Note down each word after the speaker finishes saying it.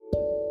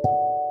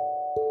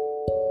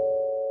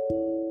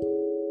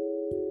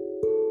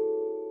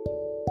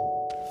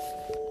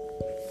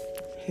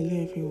Hello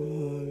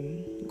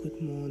everyone,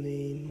 good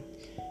morning.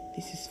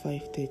 This is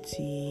 5:30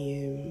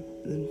 a.m.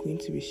 I'm going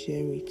to be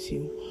sharing with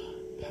you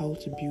how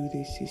to build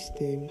a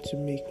system to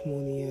make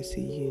money as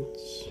a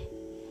youth.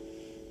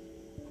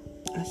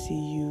 As a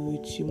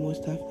youth, you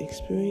must have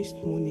experienced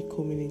money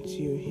coming into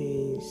your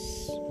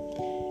hands.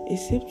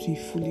 Except to a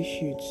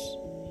foolish youth,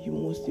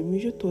 the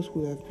major thought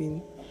would have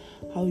been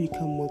how you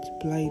can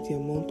multiply the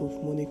amount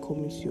of money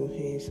coming to your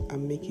hands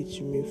and make it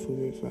remain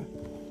forever.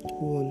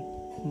 1.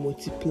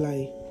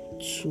 Multiply.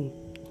 2.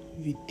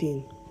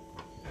 Retain.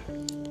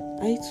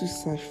 I too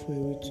searched for a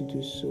way to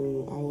do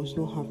so. I was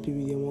not happy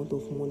with the amount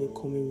of money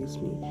coming with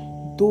me,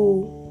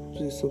 though it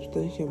was a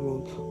substantial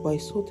amount, but I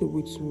sought a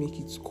way to make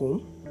it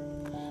come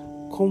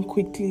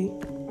quickly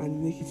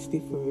and make it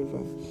stay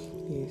forever.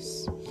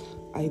 Yes.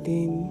 I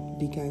then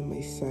began my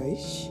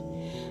search,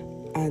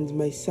 and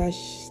my search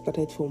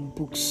started from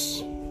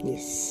books.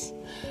 Yes.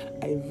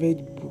 I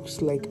read books,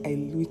 like I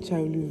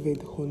literally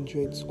read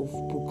hundreds of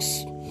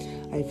books.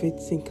 I read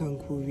Think and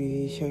Grow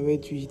Rich, I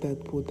read Rich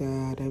Dad Poor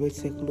Dad, I read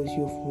Psychology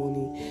of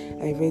Money,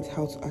 I read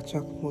How to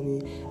Attract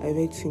Money, I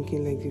read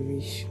Thinking Like the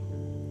Rich.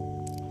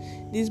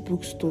 These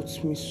books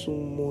taught me so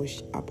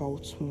much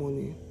about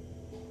money.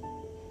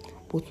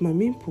 But my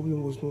main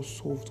problem was not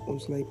solved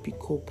until I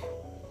picked up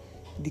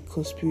The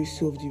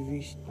Conspiracy of the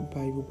Rich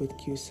by Robert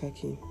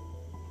Kiyosaki.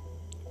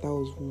 That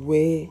was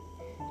where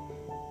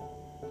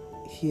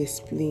he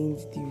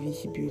explained the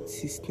rich build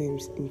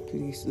systems in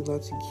place in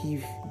order to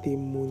give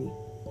them money.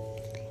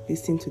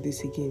 Listen to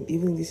this again,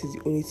 even this is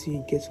the only thing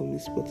you get from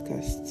this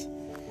podcast.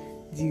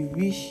 The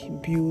rich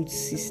build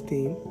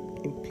system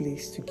in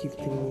place to give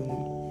them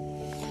money.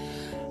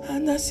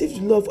 And as if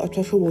the law of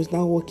attraction was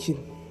now working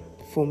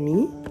for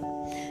me,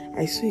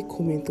 I saw a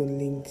comment on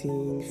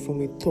LinkedIn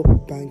from a top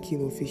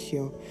banking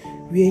official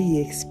where he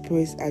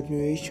expressed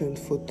admiration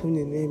for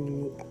Tony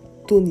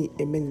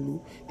Emenlu,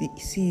 the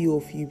CEO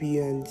of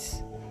UBA and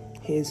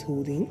Hays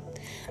Holding,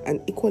 and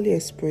equally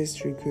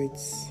expressed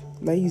regrets.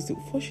 That is,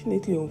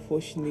 unfortunately,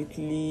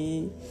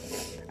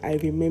 I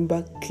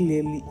remember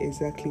clearly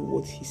exactly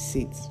what he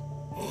said.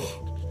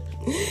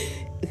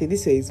 Okay,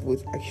 this is his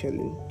words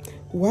actually.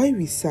 While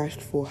we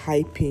searched for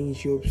high-paying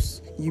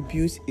jobs, you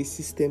built a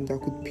system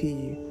that could pay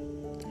you.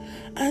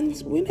 And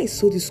when I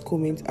saw this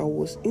comment, I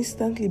was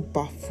instantly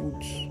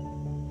baffled.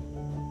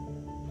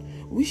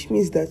 Which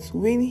means that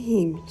when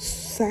he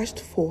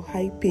searched for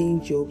high-paying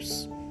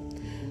jobs,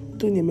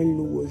 Tony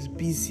Emenlu was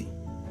busy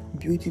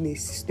building a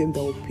system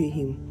that would pay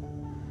him.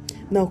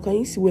 Now, can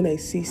you see when I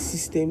say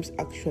systems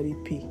actually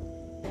pay?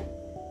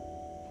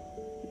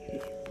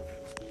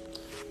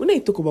 When I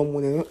talk about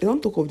money, I don't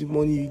talk of the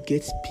money you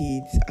get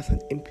paid as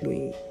an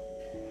employee.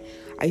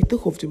 I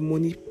talk of the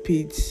money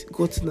paid,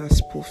 gotten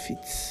as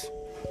profits,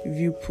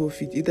 real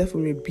profit, either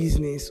from a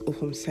business or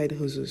from side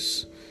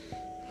hustles.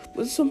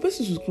 But some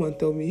persons will come and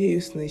tell me, hey,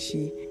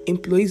 Osinachi,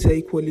 employees are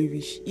equally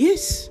rich.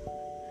 Yes,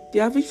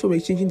 they are rich from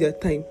exchanging their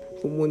time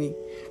for money,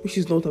 which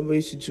is not what I'm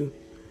ready to do.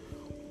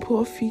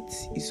 Profit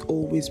is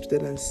always better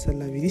than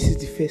salary. This is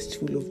the first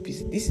rule of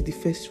business. This is the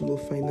first rule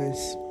of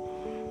finance.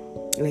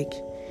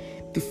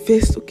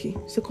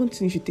 Second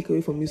thing you should take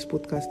away from this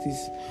podcast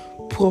is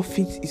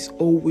profit is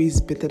always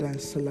better than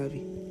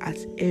salary at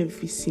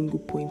every single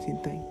point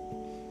in time.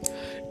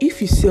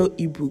 If you sell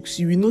ebooks,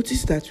 you will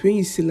notice that when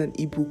you sell an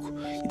ebook,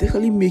 it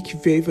actually makes you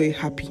very, very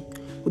happy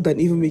more than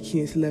even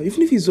making a salary.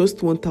 Even if it's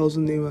just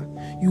 1,000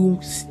 naira, you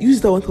use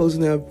that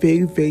 1,000 naira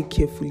very, very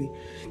carefully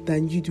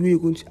than you do when you're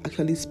going to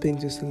actually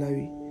spend your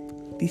salary.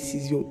 This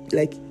is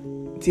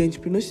the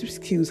entrepreneurship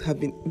skills have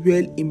been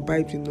well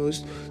imbibed in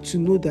us to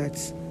know that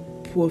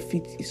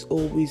profit is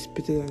always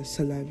better than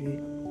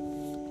salary.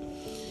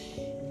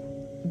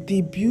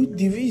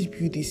 The rich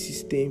build a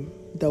system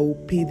that will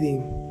pay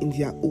them in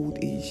their old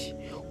age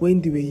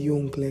when they were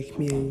young, like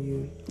me and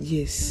you.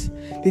 Yes,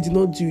 they did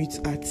not do it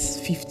at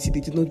 50, they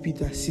did not do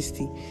it at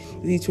 60.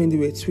 They did it when they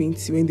were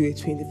 20, when they were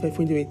 25,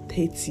 when they were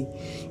 30,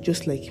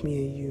 just like me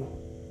and you.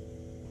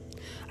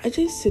 I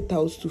just set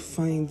out to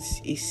find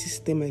a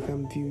system I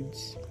can build.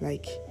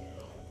 Like,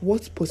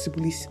 what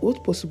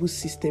possible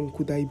system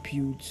could I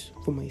build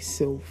for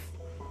myself?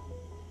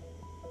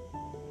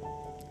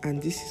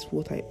 And this is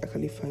what I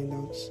actually find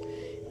out.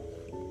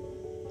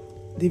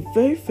 The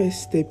very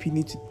first step you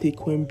need to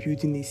take when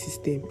building a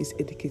system is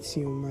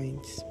educating your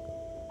mind.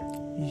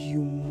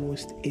 You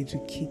must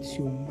educate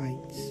your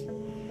mind.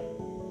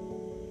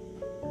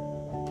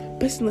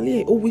 Personally,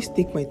 I always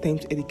take my time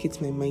to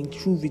educate my mind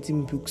through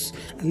reading books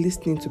and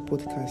listening to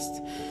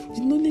podcasts.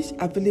 The knowledge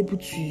available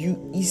to you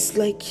is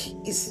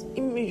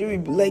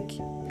immeasurable.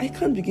 I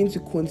can't begin to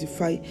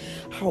quantify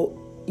how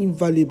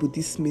invaluable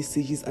these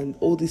messages and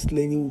all this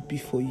learning will be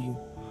for you.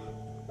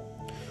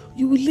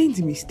 You will learn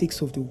the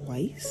mistakes of the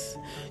wise.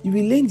 You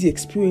will learn the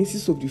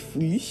experiences of the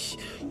foolish.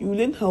 You will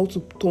learn how to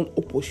turn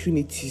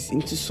opportunities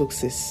into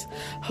success.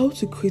 How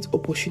to create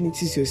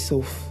opportunities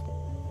yourself.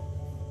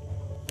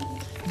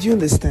 Do you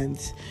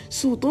understand?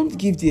 So don't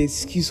give the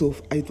excuse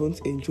of I don't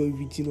enjoy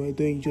reading or I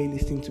don't enjoy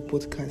listening to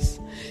podcasts.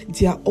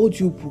 They are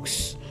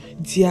audiobooks.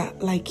 They are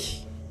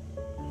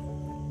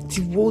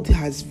The world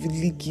has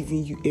really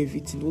given you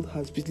everything. The world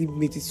has really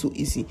made it so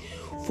easy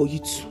for you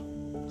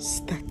to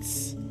start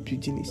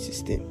building a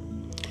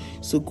system.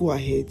 So go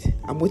ahead.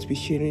 I'm going to be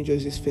sharing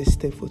just this first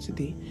step for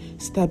today.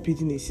 Start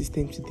building a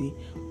system today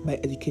by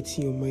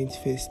educating your mind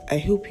first. I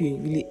hope you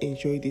really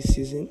enjoy this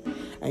season.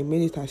 I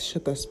made it as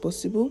short as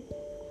possible.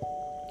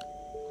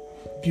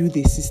 Build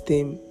a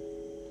system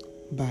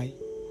by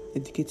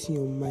educating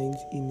your mind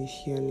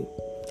initially.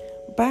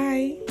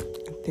 Bye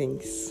and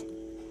thanks.